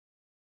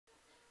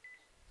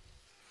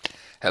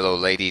Hello,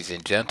 ladies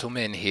and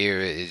gentlemen. Here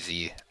is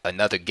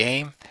another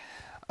game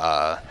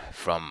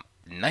from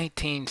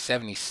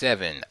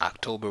 1977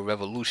 October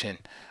Revolution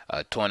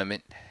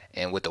tournament.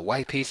 And with the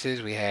white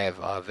pieces, we have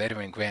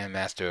veteran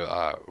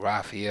Grandmaster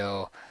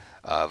Raphael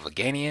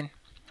Vaganian,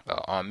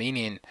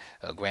 Armenian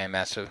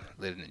Grandmaster,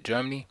 lived in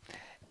Germany.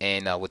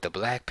 And with the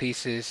black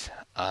pieces,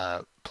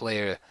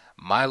 player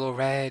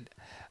Milorad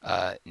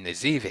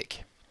Knezevic,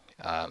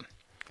 um,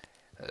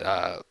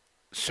 uh,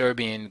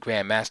 Serbian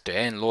Grandmaster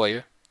and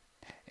lawyer,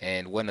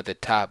 and one of the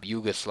top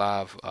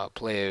Yugoslav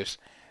players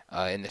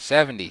in the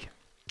 70s.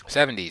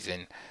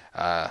 And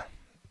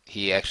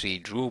he actually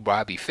drew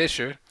Bobby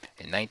Fischer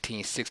in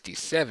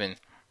 1967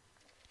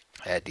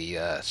 at the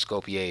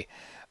Skopje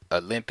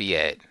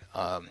Olympiad.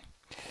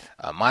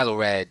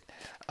 Milorad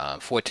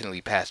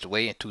unfortunately passed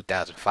away in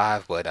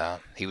 2005,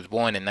 but he was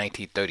born in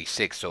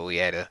 1936, so he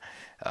had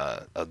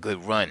a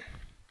good run.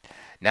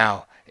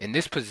 Now, in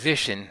this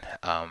position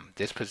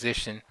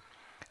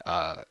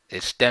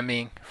is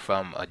stemming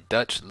from a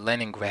Dutch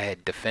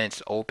Leningrad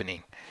defense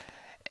opening.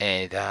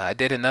 And I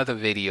did another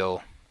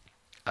video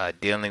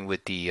dealing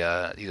with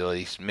the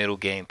these middle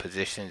game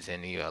positions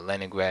in the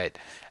Leningrad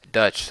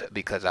Dutch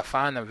because I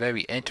find them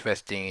very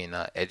interesting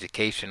and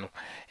educational.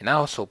 And I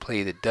also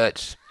play the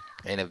Dutch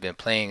and have been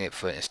playing it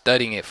for and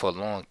studying it for a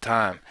long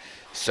time.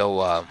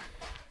 So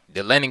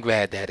the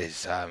Leningrad, that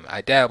is, I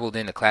dabbled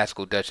in the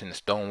classical Dutch and the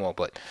Stonewall,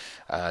 but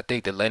I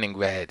think the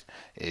Leningrad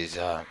is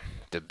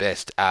the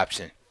best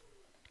option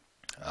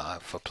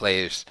for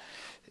players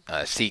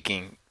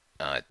seeking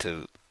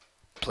to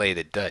play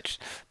the Dutch.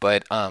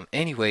 But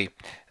anyway,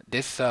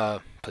 this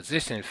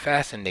position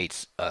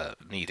fascinates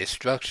me, this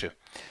structure.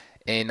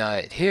 And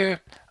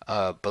here,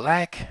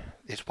 black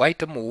is white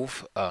to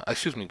move.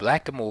 Excuse me,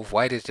 black to move.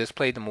 White has just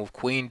played the move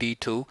Queen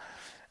D2,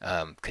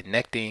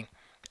 connecting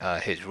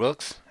his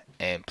rooks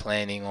and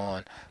planning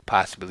on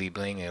possibly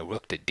bringing a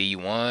rook to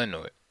D1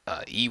 or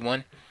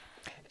E1.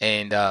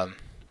 And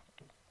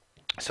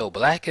so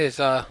black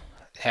is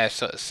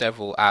has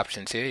several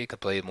options here. You could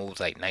play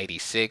moves like knight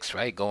e6,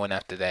 right? Going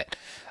after that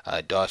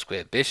dark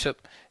square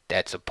bishop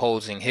that's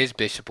opposing his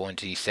bishop on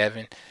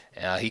g7.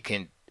 He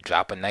can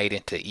drop a knight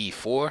into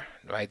e4,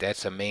 right?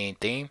 That's a main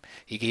theme.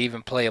 He can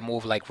even play a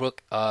move like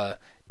rook to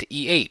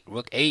e8,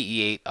 rook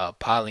a e8,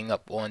 piling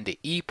up on the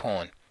e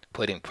pawn,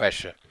 putting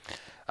pressure.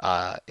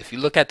 If you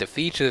look at the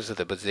features of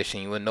the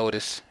position, you will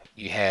notice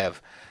you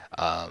have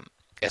a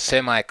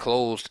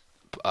semi-closed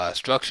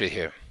structure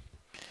here.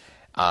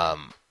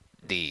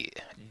 The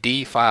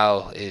D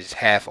file is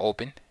half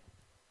open,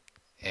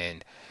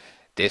 and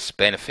this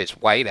benefits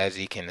white as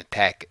he can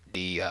attack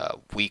the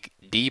weak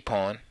D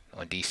pawn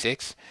on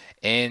D6,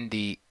 and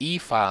the E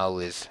file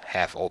is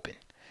half open,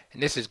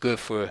 and this is good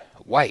for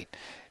white.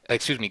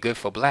 Excuse me, good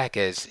for black,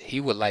 as he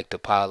would like to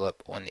pile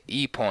up on the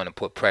E pawn and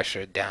put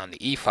pressure down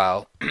the E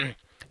file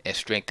and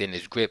strengthen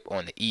his grip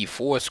on the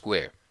E4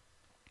 square.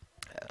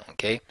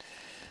 Okay.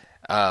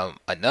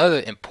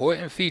 Another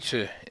important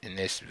feature in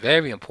this,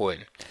 very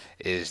important,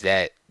 is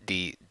that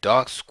the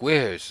dark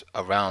squares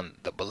around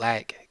the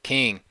black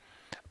king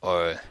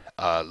are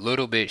a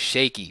little bit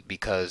shaky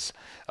because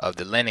of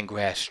the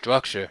Leningrad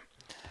structure,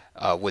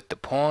 with the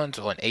pawns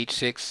on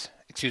h6,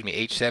 excuse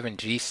me, h7,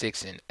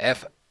 g6, and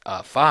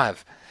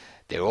f5.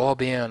 They're all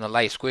being on the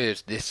light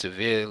squares. This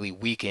severely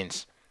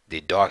weakens the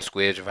dark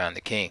squares around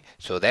the king.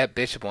 So that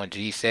bishop on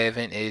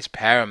g7 is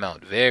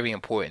paramount, very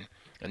important.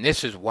 And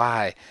this is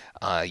why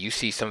you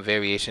see some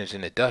variations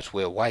in the Dutch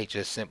where white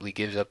just simply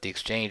gives up the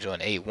exchange on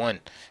a1,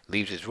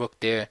 leaves his rook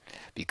there,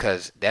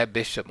 because that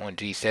bishop on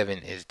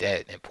g7 is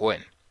that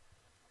important.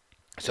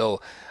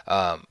 So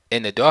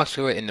in the dark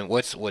square, and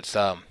what's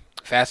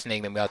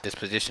fascinating about this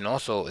position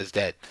also is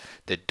that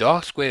the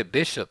dark square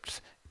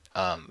bishops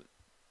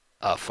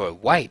for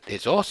white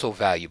is also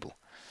valuable,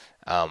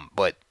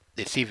 but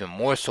it's even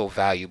more so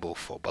valuable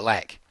for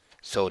black.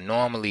 So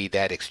normally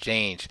that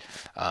exchange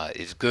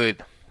is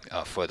good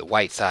for the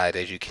white side.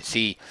 As you can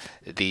see,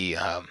 the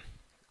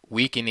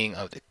weakening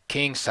of the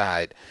king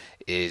side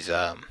is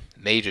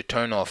major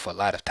turnoff for a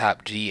lot of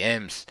top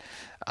GMs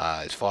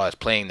as far as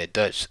playing the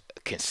Dutch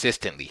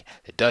consistently.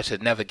 The Dutch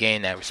has never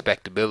gained that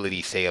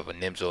respectability, say, of a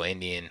Nimzo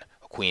Indian,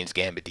 a Queen's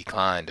Gambit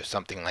declined, or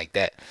something like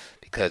that,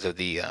 because of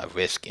the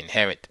risk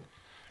inherent.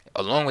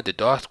 Along with the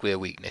dark square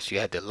weakness, you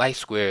have the light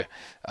square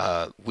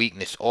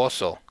weakness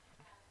also.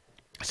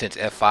 Since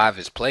f5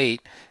 is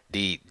played,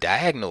 the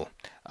diagonal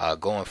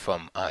going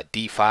from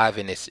d5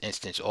 in this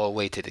instance all the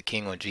way to the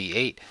king on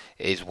g8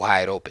 is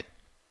wide open.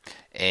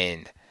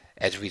 And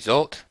as a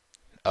result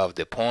of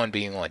the pawn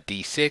being on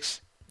d6,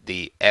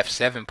 the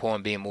f7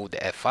 pawn being moved to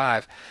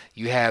f5,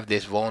 you have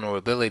this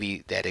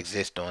vulnerability that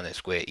exists on the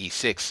square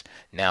e6.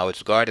 Now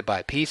it's guarded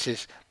by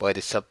pieces, but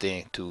it's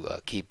something to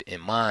keep in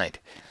mind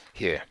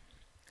here.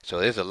 So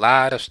there's a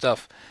lot of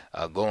stuff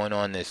going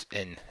on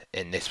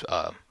in this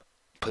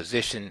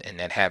position, and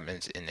that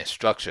happens in this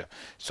structure.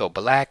 So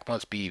black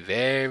must be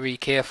very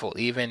careful.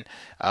 Even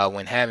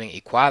when having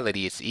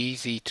equality, it's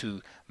easy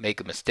to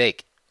make a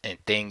mistake, and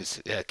things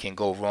can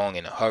go wrong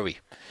in a hurry.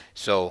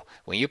 So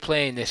when you're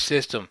playing this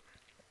system,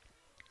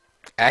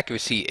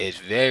 Accuracy is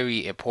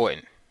very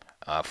important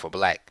for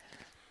black.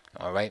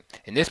 All right.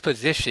 In this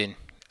position,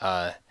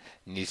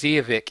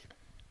 Knezevic,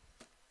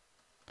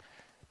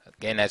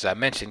 again, as I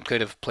mentioned,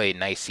 could have played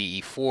knight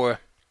CE4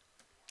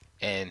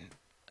 and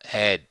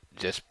had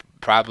just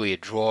probably a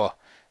draw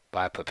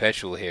by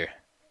perpetual here,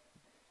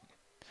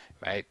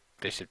 right?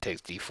 Bishop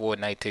takes d4,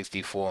 knight takes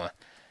d4,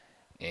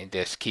 and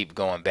just keep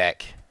going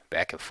back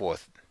and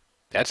forth.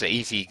 That's an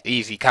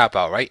easy cop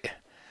out, right?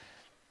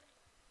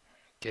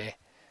 Okay.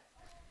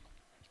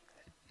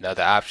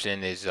 Another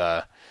option is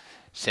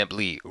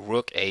simply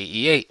rook a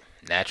e8,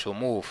 natural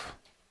move.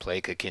 Play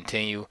could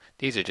continue.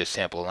 These are just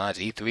sample lines.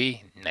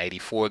 e3, knight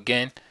e4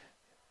 again,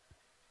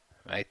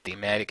 right?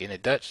 Thematic in the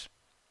Dutch.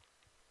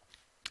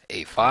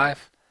 a5.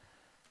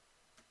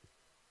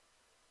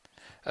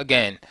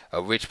 Again,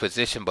 a rich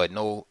position, but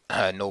no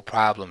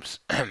problems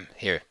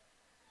here.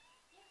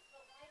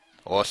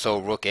 Also,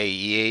 rook a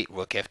e8,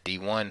 rook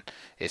fd1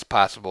 is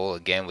possible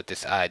again with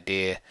this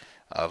idea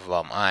of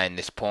eyeing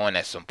this pawn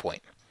at some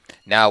point.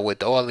 Now,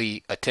 with all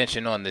the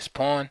attention on this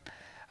pawn,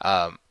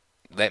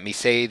 let me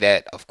say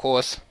that, of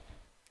course,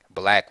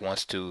 black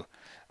wants to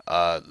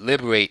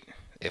liberate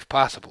if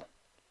possible.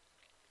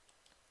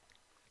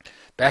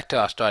 Back to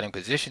our starting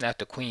position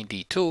after queen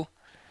d2,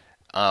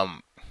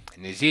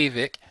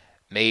 Knezevic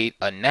made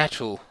a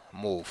natural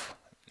move,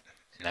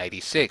 knight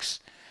e6.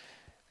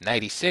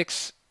 Knight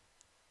e6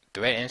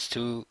 threatens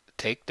to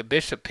take the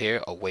bishop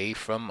here away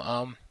from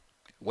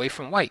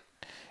white.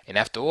 And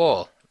after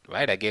all,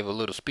 right, I gave a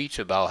little speech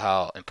about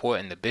how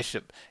important the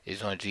bishop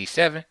is on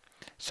g7.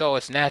 So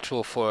it's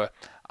natural for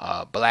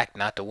black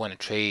not to want to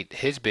trade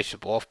his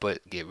bishop off,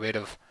 but get rid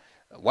of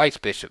white's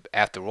bishop.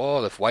 After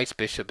all, if white's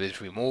bishop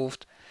is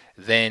removed,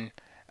 then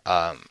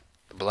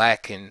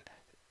black can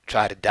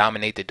try to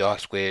dominate the dark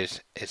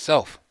squares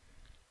itself.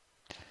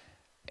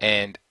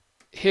 And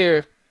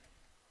here,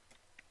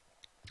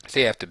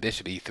 say after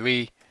bishop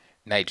e3,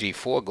 knight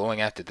g4,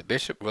 going after the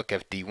bishop, rook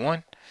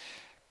fd1,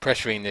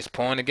 pressuring this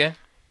pawn again.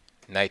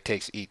 Knight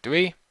takes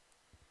e3.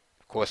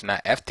 Of course,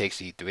 not f takes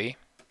e3.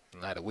 A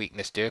lot of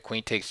weakness there.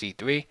 Queen takes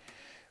e3.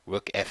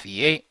 Rook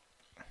fe8.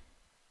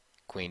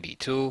 Queen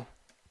d2.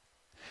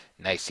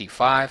 Knight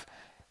c5.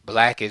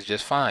 Black is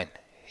just fine.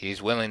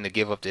 He's willing to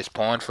give up this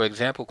pawn, for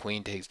example.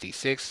 Queen takes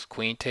d6.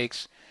 Queen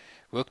takes.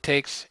 Rook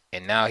takes.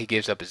 And now he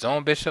gives up his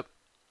own bishop.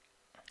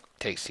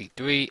 Takes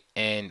c3.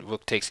 And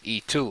rook takes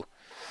e2.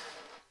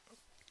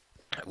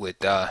 With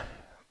the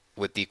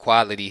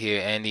equality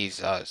here, and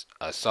he's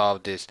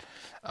solved his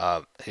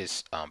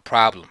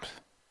problems.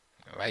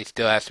 All right,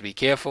 still has to be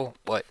careful,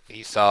 but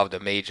he solved a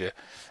major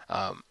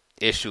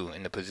issue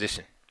in the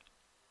position.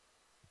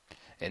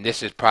 And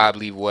this is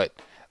probably what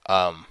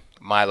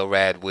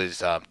Milorad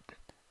was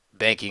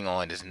banking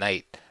on, his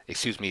knight,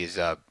 excuse me, his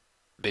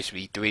bishop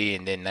e3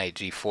 and then knight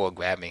g4,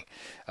 grabbing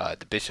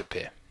the bishop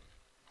here.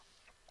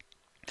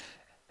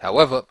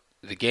 However,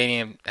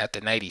 Vaganian after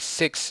knight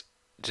e6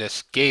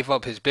 just gave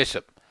up his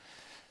bishop.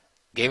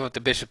 Gave up the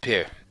bishop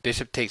here.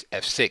 Bishop takes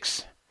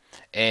f6.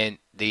 And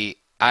the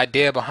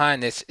idea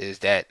behind this is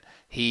that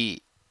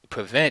he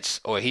prevents,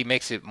 or he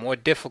makes it more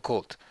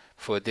difficult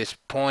for this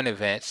pawn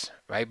advance,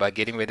 right, by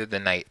getting rid of the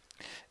knight.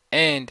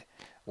 And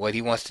what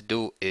he wants to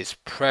do is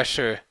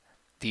pressure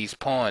these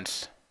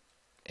pawns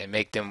and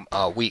make them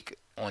weak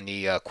on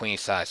the queen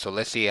side. So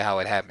let's see how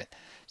it happened.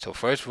 So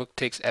first rook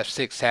takes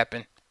f6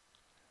 happened,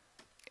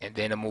 and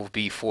then a move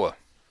b4.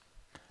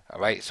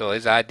 Alright, so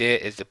his idea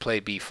is to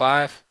play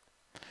b5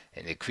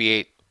 and to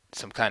create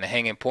some kind of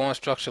hanging pawn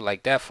structure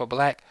like that for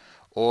black.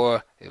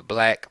 Or if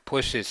black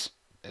pushes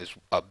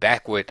a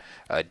backward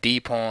d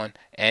pawn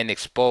and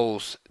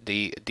expose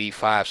the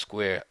d5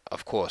 square,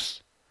 of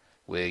course,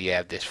 where you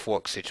have this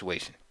fork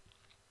situation.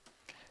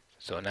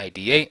 So knight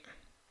d8,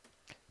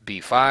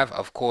 b5.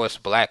 Of course,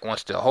 black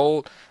wants to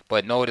hold,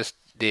 but notice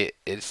that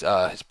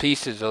his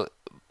pieces are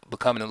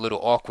becoming a little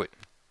awkward.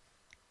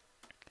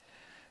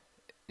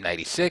 Knight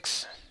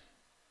e6.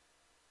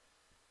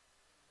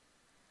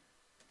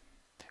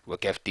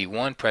 Rook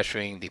fd1,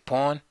 pressuring the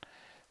pawn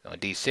on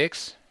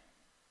d6.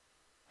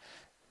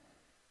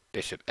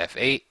 Bishop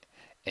f8,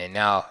 and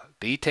now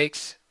b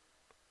takes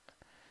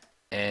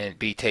and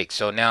b takes.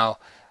 So now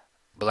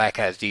black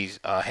has these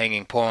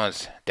hanging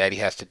pawns that he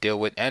has to deal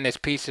with, and his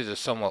pieces are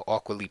somewhat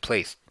awkwardly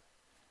placed.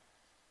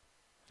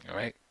 All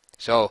right,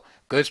 so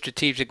good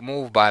strategic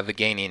move by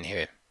Vaganian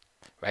here.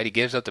 Right, he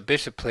gives up the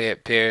bishop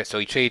pair, so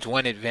he trades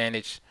one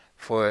advantage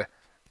for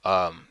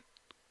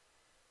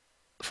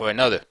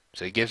another.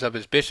 So he gives up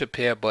his bishop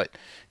pair, but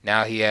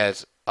now he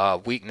has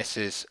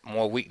weaknesses,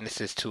 more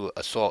weaknesses to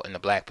assault in the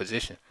black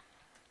position.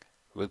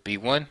 Rook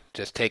b1,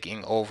 just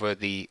taking over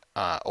the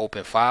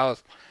open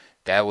files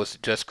that was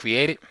just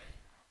created.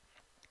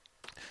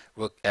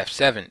 Rook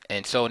f7,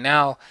 and so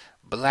now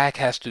black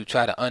has to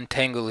try to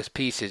untangle his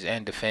pieces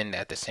and defend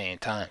at the same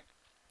time.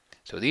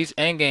 So these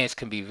endgames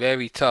can be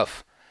very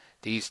tough.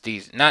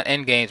 These not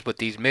endgames, but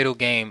these middle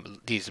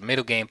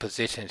game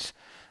positions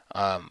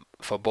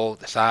for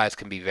both sides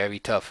can be very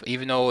tough.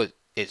 Even though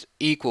it's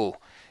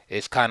equal,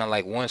 it's kind of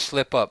like one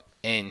slip up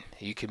and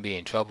you can be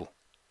in trouble.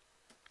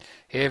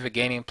 Here,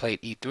 R.Vaganian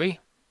played e3.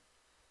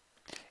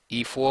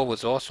 e4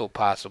 was also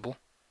possible.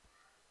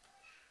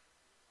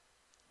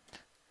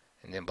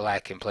 And then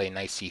black can play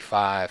knight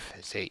c5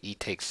 and say e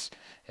takes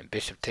and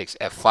bishop takes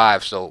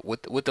f5. So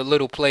with the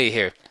little play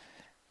here,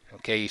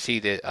 okay, you see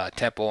the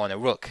tempo on the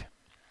rook.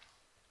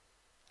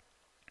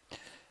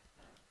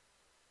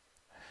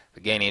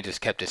 R.Vaganian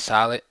just kept it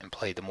solid and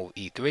played the move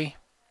e3,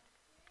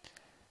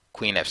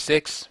 queen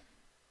f6,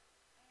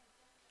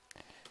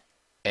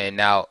 and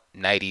now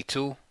knight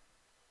e2,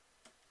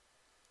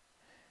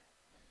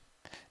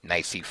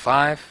 knight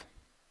c5,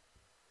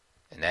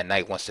 and that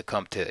knight wants to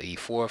come to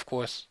e4, of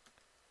course.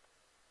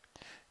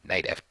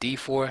 Knight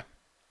fd4,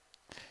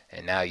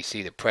 and now you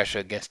see the pressure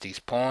against these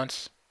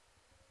pawns.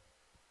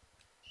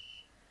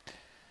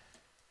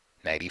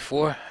 Knight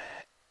e4,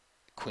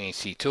 queen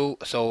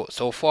c2.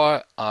 So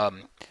far,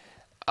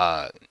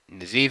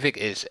 Knezevic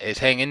is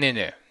hanging in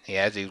there. He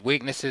has these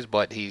weaknesses,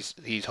 but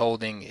he's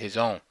holding his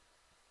own.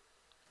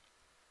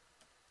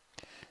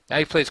 Now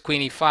he plays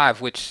queen e5,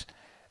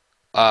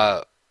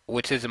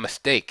 which is a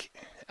mistake.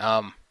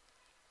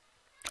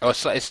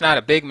 It's not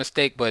a big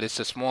mistake, but it's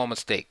a small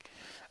mistake.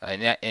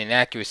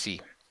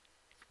 Inaccuracy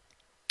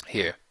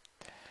here.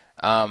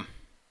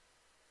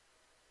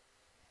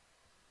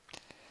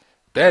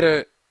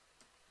 Better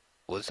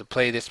was to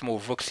play this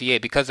move rook c8,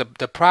 because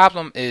the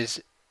problem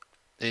is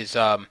this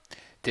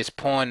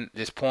pawn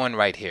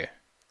right here.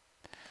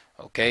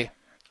 Okay,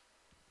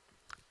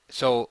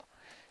 so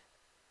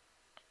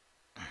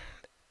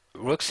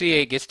rook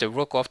c8 gets the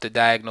rook off the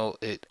diagonal.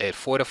 It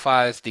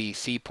fortifies the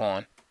c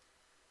pawn,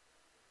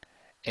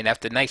 and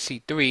after knight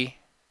c3,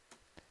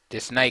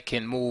 this knight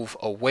can move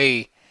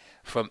away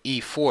from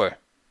e4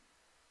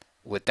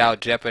 without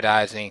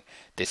jeopardizing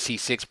the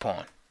c6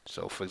 pawn.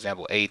 So for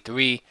example,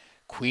 a3,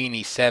 queen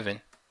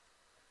e7,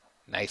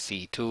 knight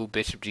c2,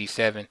 bishop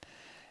g7,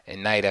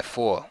 and knight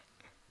f4.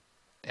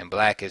 And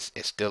black is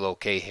still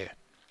okay here.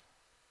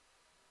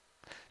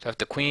 So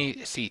after queen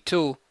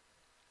c2,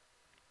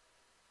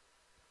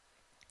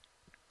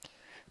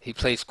 he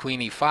plays queen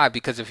e5,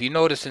 because if you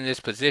notice in this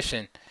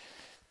position,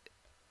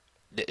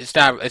 it's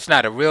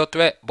not a real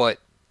threat, but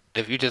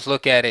if you just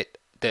look at it,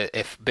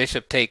 if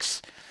bishop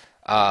takes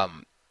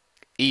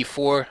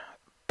e4,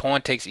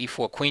 pawn takes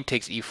e4, queen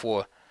takes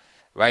e4,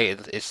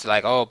 right? It's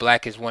like, oh,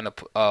 black is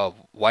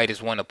white is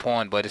won a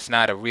pawn, but it's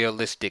not a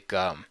realistic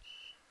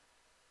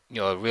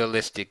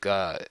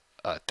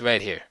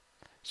threat here.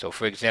 So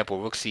for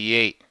example, rook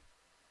c8,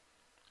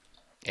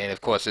 and of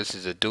course this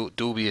is a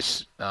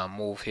dubious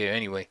move here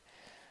anyway.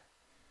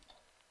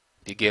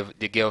 To give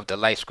the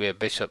light square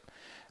bishop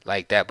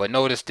like that. But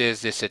notice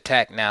there's this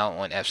attack now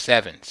on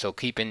f7, so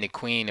keeping the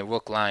queen and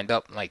rook lined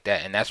up like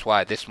that, and that's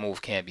why this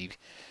move can't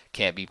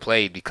be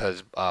played,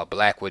 because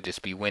black would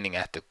just be winning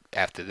after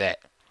that.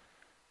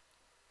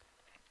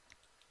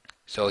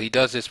 So he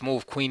does this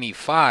move queen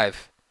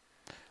e5,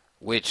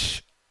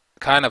 which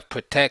kind of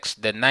protects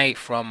the knight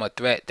from a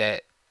threat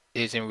that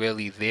isn't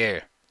really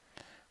there.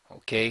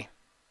 Okay,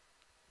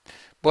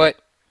 but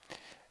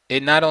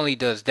it not only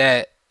does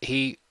that,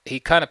 he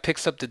kind of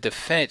picks up the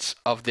defense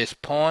of this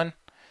pawn,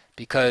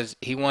 because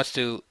he wants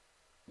to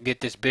get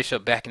this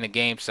bishop back in the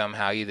game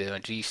somehow, either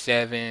on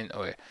g7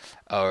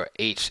 or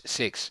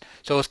h6.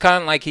 So it's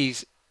kind of like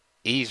he's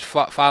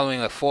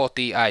following a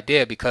faulty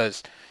idea,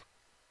 because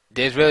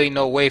there's really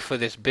no way for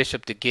this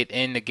bishop to get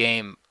in the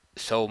game.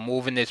 So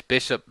moving this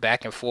bishop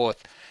back and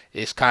forth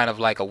is kind of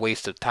like a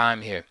waste of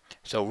time here.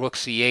 So rook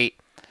c8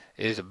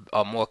 is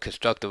a more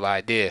constructive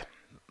idea.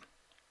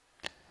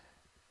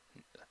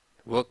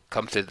 Rook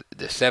comes to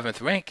the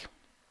 7th rank.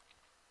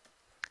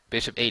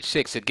 Bishop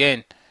h6.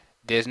 Again,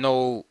 there's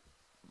no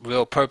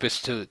real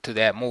purpose to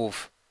that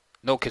move.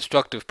 No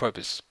constructive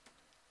purpose.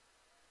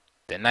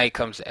 The knight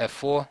comes to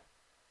f4.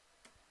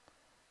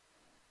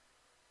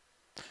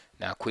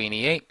 Now queen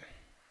e8.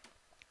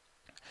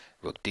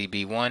 Rook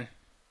db1.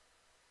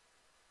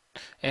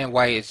 And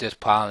white is just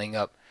piling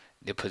up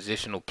the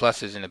positional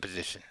pluses in the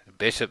position. The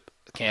bishop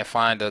can't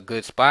find a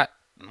good spot.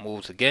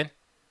 Moves again.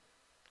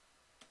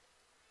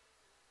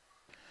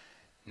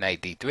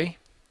 Knight d3.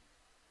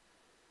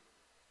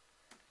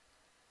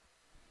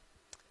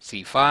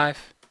 c5.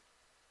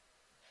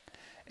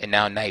 And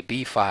now knight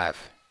b5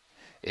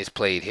 is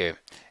played here.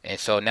 And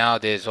so now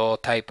there's all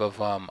type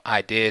of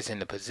ideas in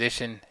the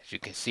position. As you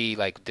can see,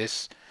 like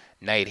this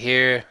knight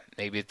here,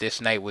 maybe if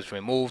this knight was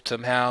removed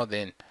somehow,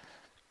 then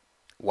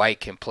white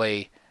can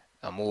play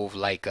a move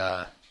like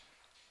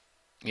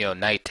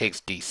knight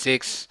takes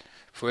d6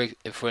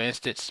 for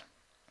instance.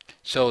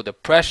 So the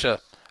pressure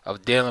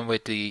of dealing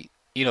with the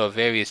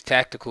various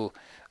tactical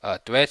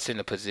threats in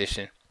the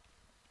position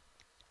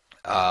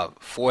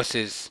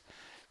forces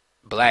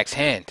black's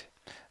hand.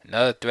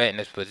 Another threat in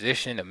this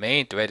position, the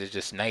main threat, is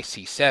just knight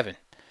c7.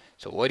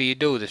 So what do you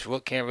do? This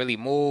rook can't really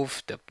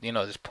move. The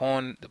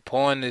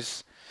pawn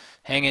is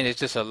hanging.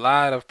 It's just a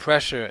lot of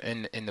pressure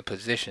in the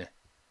position,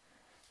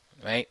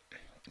 right?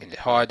 And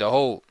it's hard to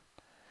hold.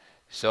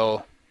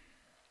 So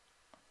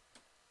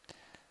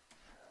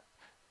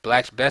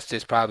black's best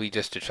is probably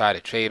just to try to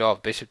trade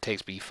off. Bishop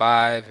takes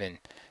b5 and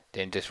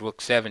Then just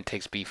rook 7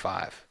 takes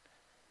b5.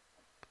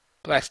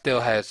 Black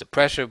still has the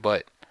pressure,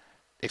 but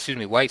excuse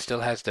me, white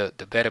still has the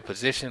better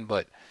position,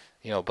 but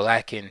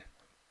black can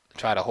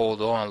try to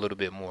hold on a little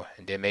bit more,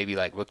 and then maybe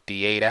like rook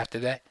d8 after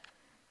that.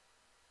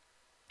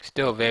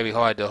 Still very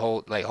hard to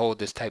hold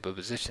this type of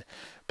position.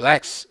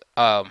 Black's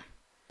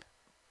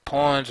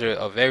pawns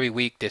are very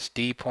weak. This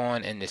d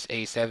pawn and this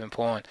a7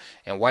 pawn,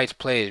 and white's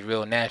play is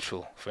real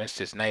natural. For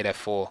instance, knight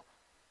f4,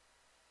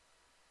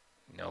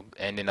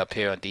 ending up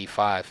here on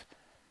d5.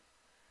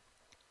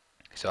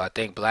 So I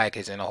think black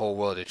is in a whole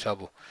world of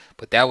trouble.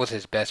 But that was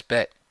his best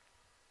bet.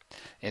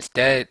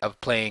 Instead of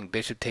playing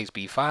bishop takes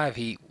b5,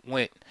 he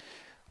went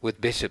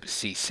with bishop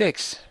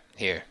c6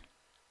 here,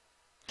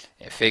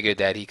 and figured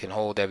that he can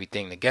hold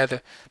everything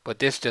together. But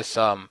this just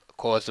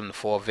caused him to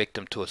fall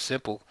victim to a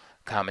simple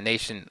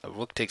combination of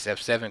rook takes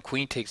f7,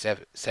 queen takes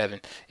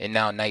f7, and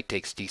now knight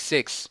takes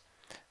d6.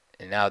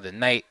 And now the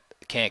knight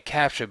can't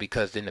capture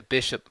because then the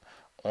bishop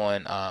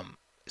on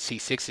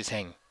c6 is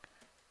hanging.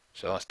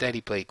 So instead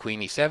he played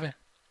queen e7.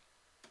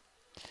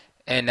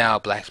 And now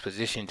black's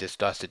position just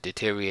starts to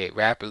deteriorate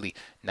rapidly.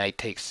 Knight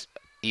takes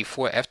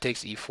e4, f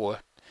takes e4,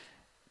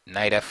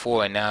 knight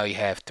f4, and now you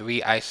have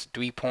three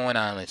pawn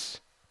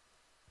islands.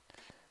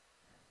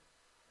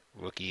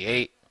 Rook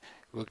e8,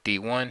 rook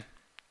d1,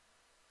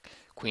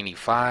 queen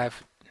e5.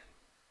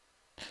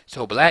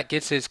 So black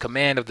gets his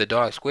command of the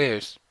dark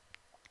squares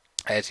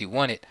as he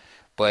wanted,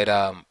 but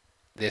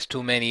there's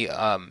too many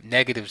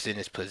negatives in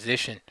his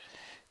position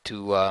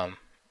to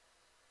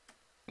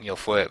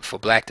for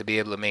black to be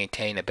able to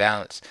maintain a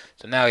balance.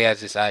 So now he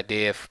has this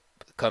idea of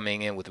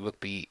coming in with rook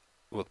b2,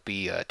 rook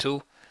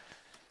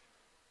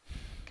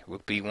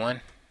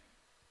b1,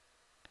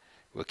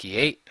 rook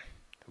e8,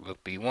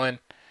 rook b1,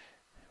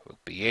 rook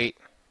b8,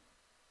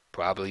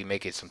 probably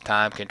making some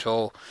time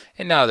control.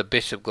 And now the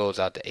bishop goes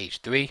out to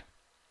h3,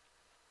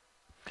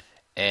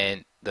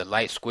 and the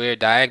light square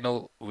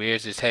diagonal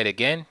rears its head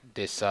again.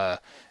 This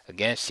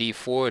again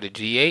c4 to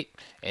g8,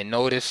 and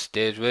notice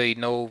there's really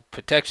no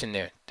protection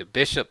there. The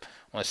bishop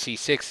on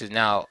c6 is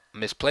now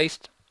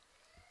misplaced.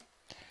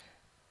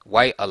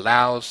 White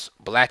allows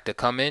black to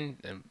come in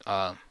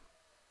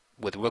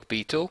with rook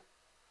b2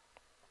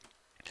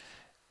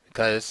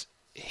 because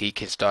he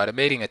can start a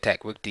mating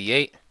attack. Rook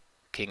d8,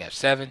 king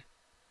f7,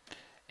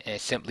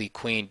 and simply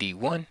queen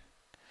d1,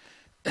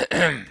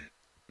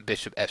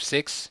 bishop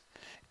f6,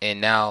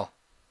 and now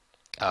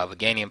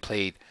R.Vaganian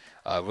played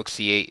rook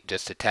c8,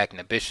 just attacking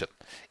the bishop.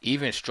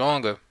 Even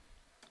stronger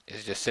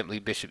is just simply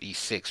bishop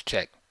e6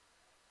 check.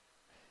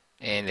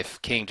 And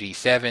if king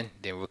g7,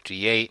 then rook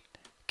g8,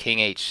 king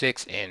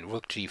h6, and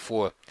rook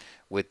g4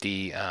 with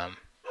the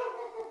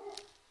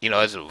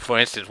as for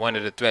instance, one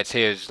of the threats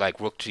here is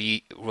like rook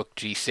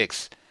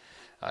g6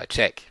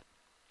 check.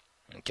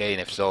 Okay,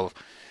 and if so,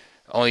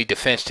 only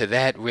defense to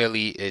that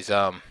really is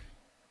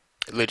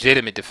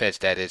legitimate defense,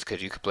 that is,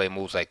 because you could play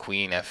moves like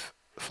queen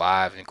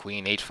f5 and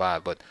queen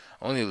h5, but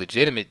only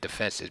legitimate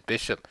defense is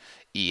bishop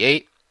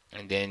e8,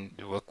 and then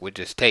the rook would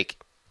just take.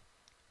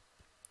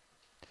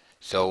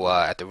 So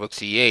at the rook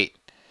c8,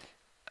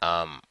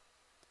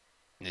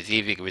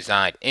 Knezevic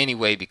resigned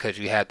anyway, because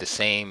you have the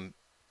same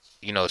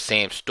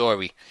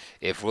story.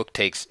 If rook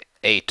takes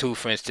a2,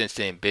 for instance,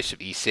 then bishop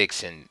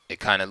e6, and it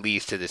kind of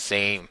leads to the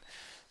same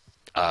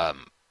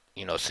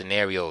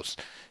scenarios.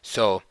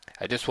 So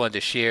I just wanted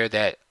to share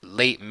that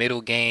late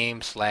middle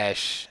game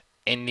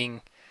 /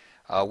 ending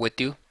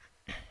with you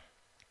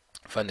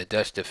from the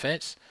Dutch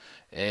defense,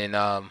 and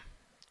I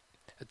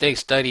think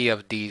study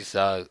of these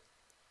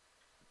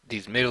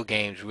middle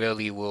games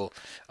really will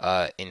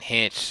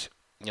enhance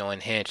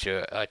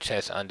your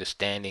chess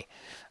understanding.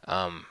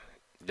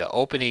 The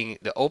opening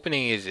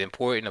is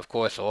important, of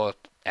course. All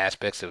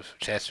aspects of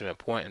chess are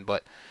important,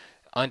 but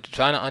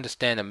trying to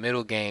understand the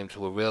middle games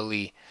will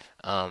really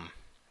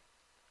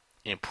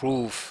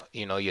improve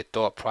your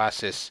thought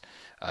process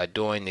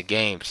during the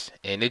games.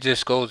 And it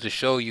just goes to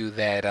show you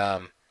that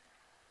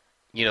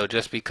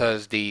just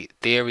because the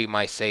theory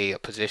might say a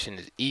position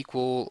is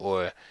equal,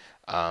 or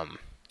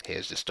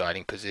here's the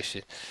starting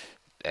position,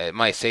 it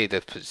might say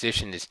the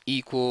position is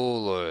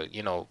equal, or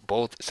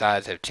both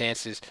sides have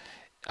chances.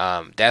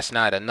 That's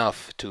not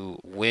enough to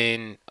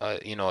win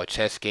a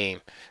chess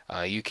game.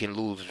 You can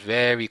lose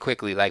very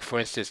quickly. Like, for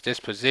instance, this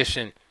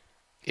position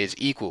is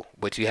equal,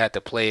 but you have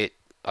to play it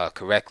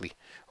correctly,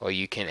 or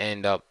you can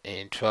end up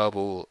in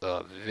trouble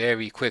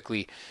very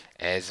quickly,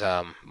 as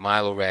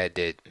Milorad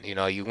did.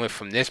 You went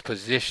from this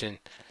position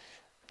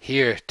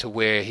here to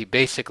where he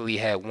basically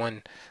had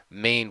one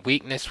main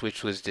weakness,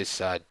 which was this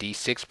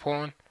d6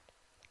 pawn,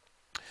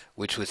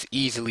 which was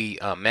easily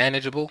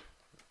manageable.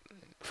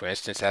 For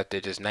instance, after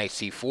just knight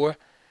c4,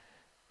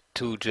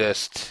 to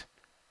just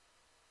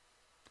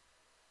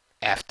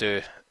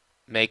after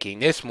making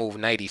this move,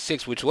 knight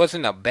e6, which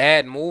wasn't a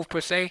bad move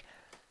per se,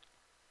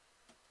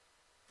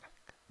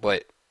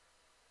 but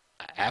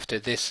after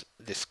this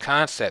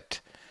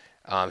concept,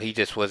 he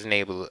just wasn't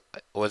able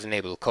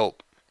to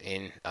cope,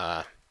 and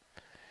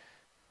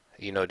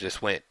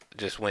just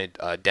went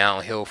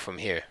downhill from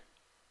here.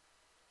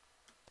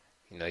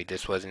 You know, he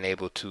just wasn't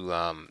able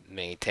to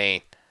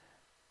maintain.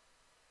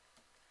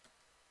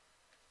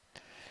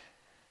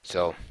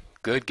 So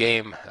good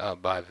game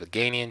by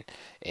Vaganian,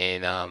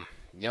 and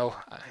you know,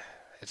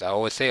 as I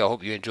always say, I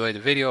hope you enjoyed the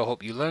video. I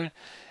hope you learned.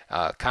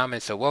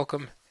 Comments are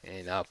welcome,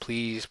 and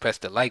please press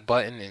the like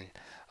button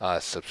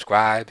and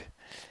subscribe.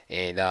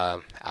 And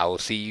I will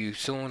see you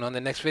soon on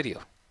the next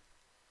video.